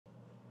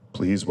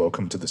Please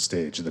welcome to the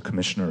stage the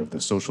Commissioner of the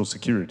Social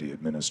Security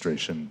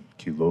Administration,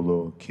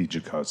 Kilolo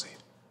Kijakazi.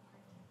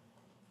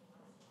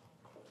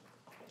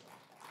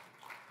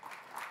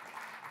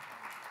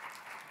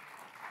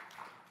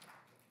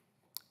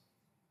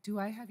 Do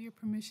I have your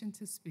permission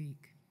to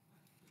speak?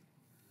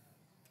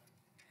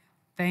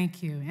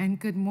 Thank you, and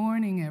good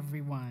morning,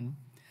 everyone.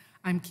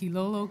 I'm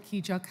Kilolo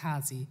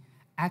Kijakazi,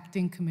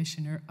 Acting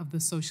Commissioner of the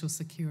Social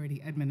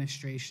Security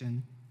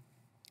Administration.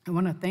 I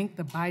want to thank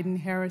the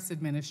Biden-Harris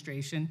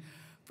administration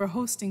for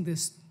hosting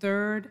this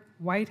third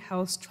White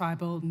House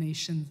Tribal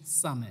Nation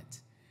Summit.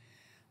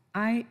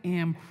 I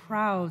am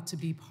proud to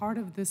be part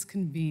of this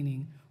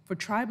convening for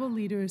tribal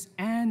leaders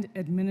and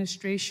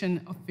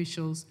administration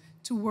officials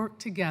to work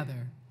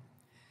together.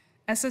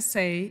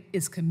 SSA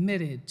is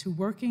committed to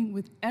working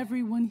with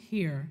everyone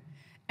here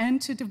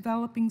and to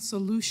developing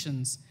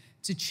solutions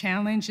to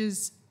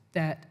challenges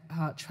that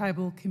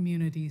tribal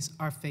communities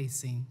are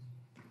facing.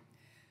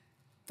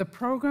 The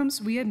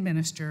programs we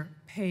administer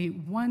pay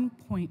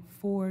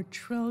 $1.4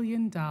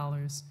 trillion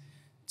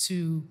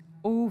to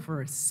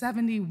over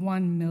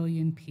 71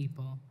 million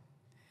people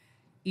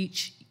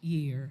each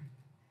year.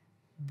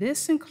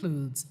 This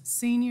includes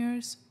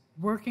seniors,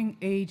 working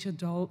age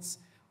adults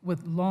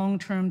with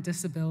long-term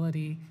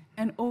disability,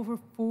 and over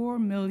 4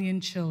 million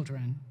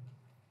children.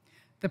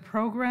 The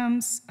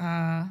programs,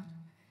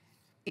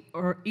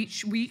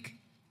 each week,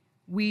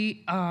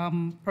 we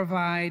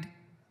provide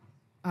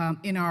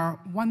in our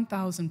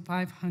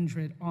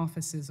 1,500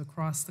 offices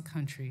across the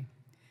country.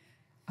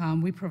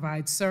 We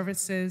provide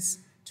services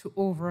to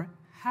over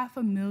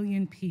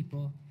 500,000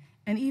 people,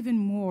 and even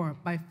more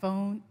by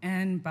phone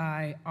and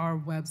by our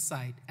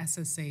website,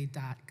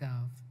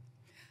 ssa.gov.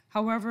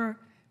 However,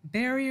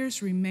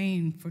 barriers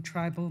remain for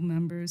tribal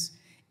members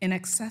in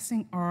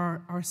accessing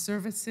our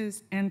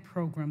services and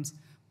programs,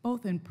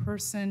 both in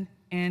person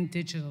and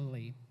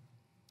digitally.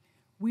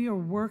 We are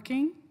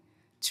working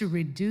to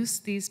reduce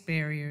these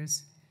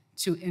barriers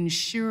to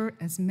ensure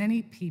as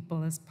many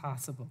people as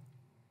possible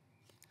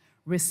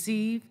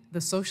receive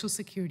the Social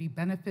Security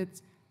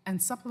benefits and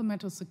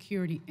Supplemental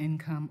Security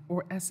Income,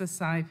 or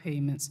SSI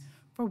payments,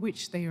 for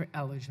which they are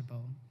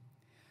eligible.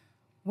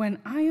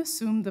 When I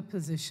assumed the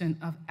position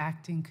of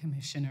acting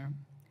commissioner,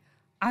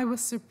 I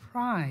was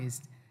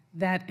surprised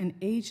that an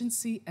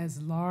agency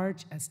as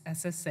large as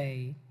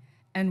SSA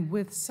and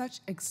with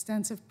such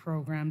extensive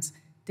programs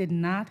did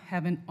not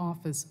have an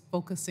office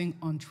focusing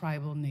on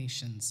tribal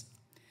nations.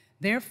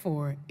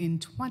 Therefore, in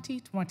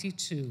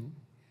 2022,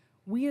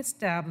 we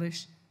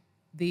established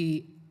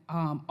the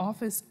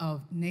Office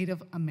of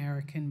Native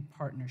American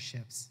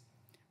Partnerships.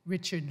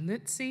 Richard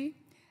Litzy,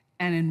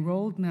 an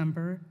enrolled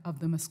member of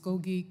the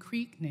Muskogee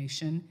Creek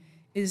Nation,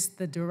 is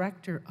the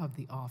director of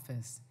the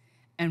office,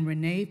 and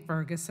Renee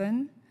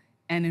Ferguson,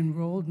 an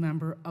enrolled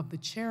member of the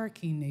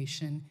Cherokee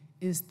Nation,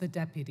 is the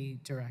deputy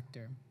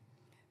director.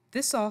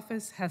 This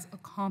office has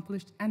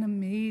accomplished an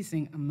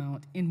amazing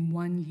amount in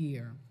 1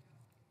 year.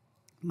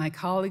 My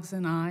colleagues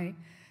and I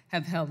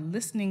have held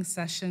listening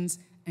sessions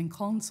and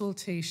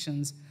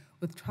consultations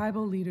with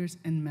tribal leaders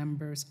and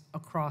members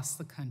across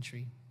the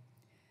country.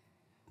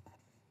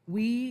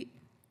 We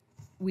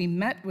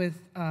met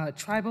with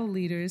tribal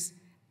leaders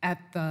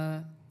at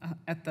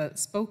the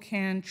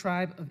Spokane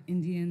Tribe of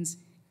Indians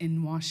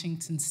in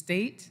Washington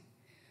State.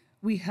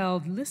 We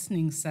held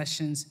listening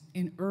sessions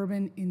in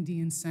urban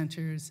Indian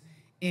centers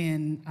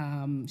in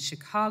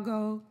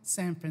Chicago,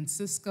 San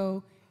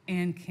Francisco,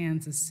 and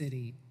Kansas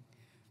City.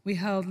 We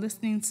held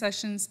listening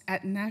sessions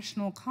at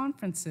national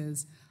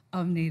conferences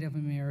of Native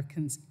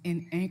Americans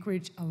in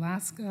Anchorage,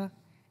 Alaska,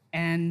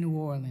 and New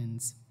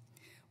Orleans.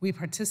 We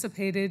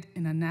participated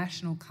in a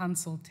national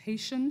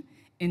consultation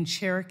in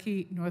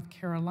Cherokee, North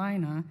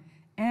Carolina,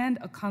 and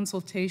a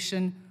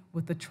consultation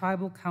with the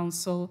Tribal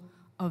Council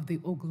of the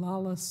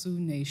Oglala Sioux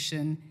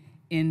Nation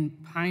in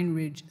Pine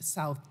Ridge,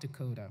 South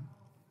Dakota.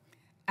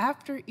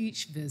 After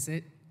each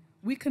visit,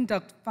 we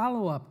conduct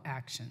follow-up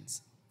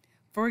actions.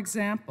 For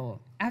example,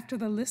 after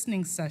the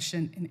listening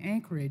session in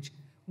Anchorage,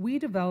 we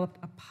developed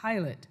a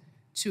pilot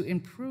to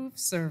improve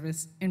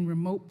service in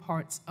remote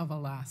parts of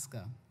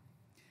Alaska.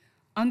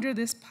 Under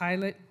this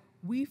pilot,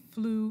 we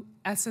flew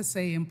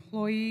SSA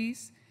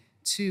employees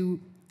to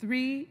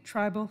 3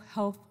 tribal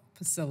health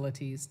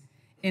facilities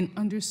in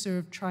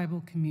underserved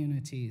tribal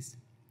communities.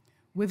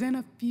 Within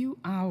a few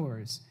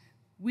hours,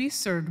 we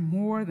served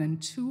more than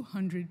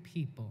 200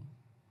 people.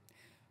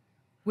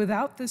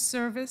 Without this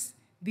service,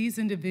 these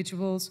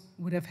individuals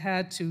would have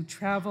had to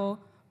travel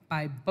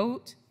by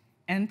boat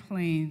and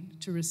plane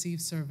to receive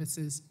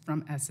services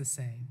from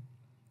SSA.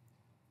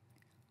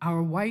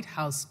 Our White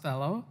House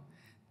fellow,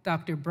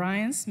 Dr.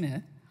 Brian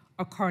Smith,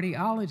 a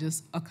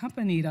cardiologist,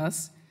 accompanied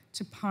us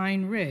to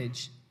Pine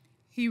Ridge.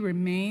 He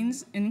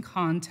remains in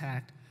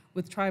contact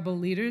with tribal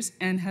leaders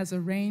and has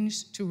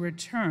arranged to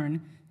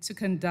return to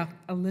conduct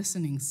a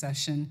listening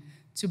session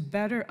to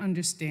better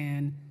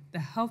understand the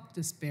health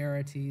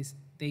disparities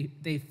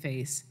they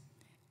face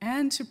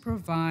and to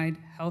provide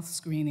health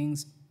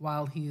screenings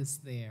while he is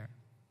there.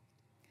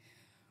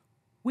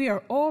 We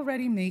are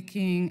already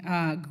making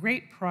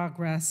great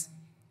progress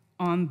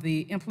on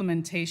the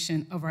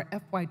implementation of our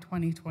FY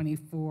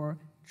 2024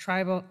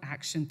 Tribal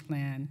Action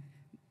Plan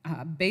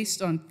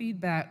based on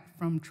feedback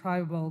from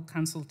tribal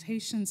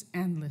consultations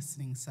and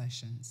listening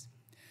sessions.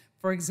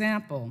 For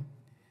example,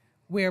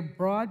 where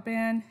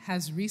broadband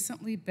has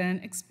recently been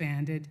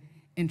expanded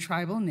in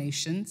tribal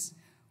nations,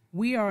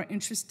 we are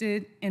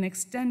interested in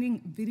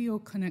extending video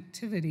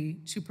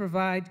connectivity to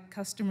provide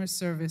customer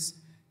service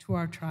to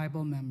our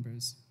tribal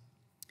members.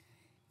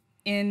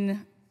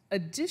 In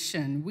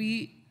addition,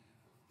 we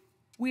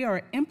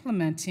are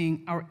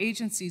implementing our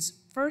agency's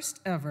first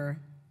ever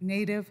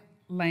Native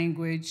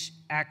Language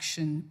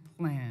Action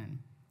Plan.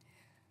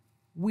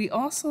 We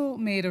also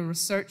made a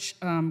research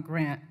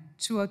grant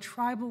to a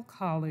tribal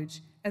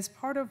college as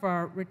part of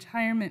our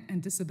Retirement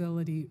and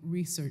Disability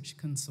Research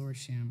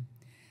Consortium.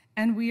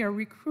 And we are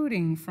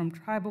recruiting from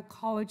tribal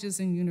colleges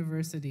and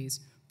universities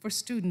for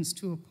students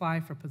to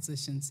apply for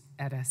positions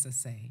at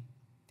SSA.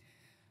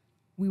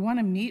 We want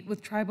to meet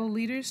with tribal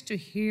leaders to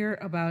hear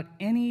about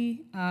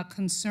any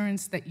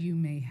concerns that you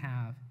may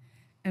have.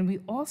 And we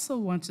also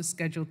want to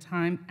schedule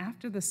time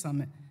after the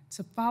summit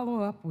to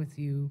follow up with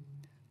you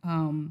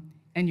and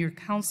your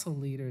council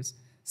leaders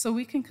so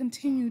we can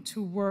continue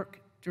to work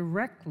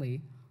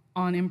directly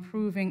on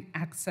improving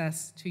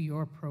access to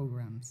your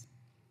programs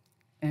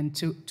and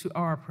to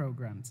our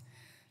programs.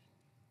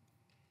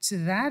 To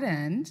that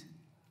end,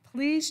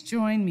 please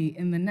join me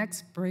in the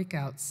next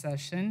breakout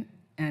session,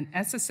 and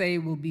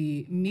SSA will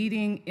be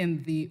meeting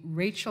in the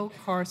Rachel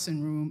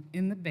Carson room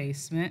in the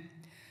basement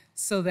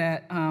so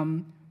that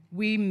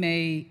we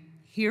may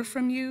hear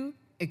from you,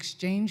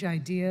 exchange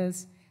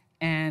ideas,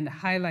 and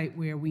highlight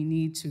where we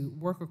need to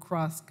work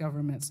across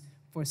governments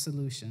for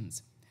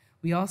solutions.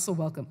 We also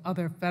welcome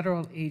other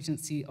federal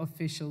agency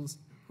officials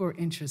who are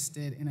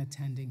interested in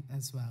attending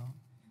as well.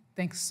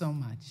 Thanks so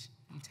much.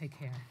 You take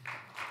care.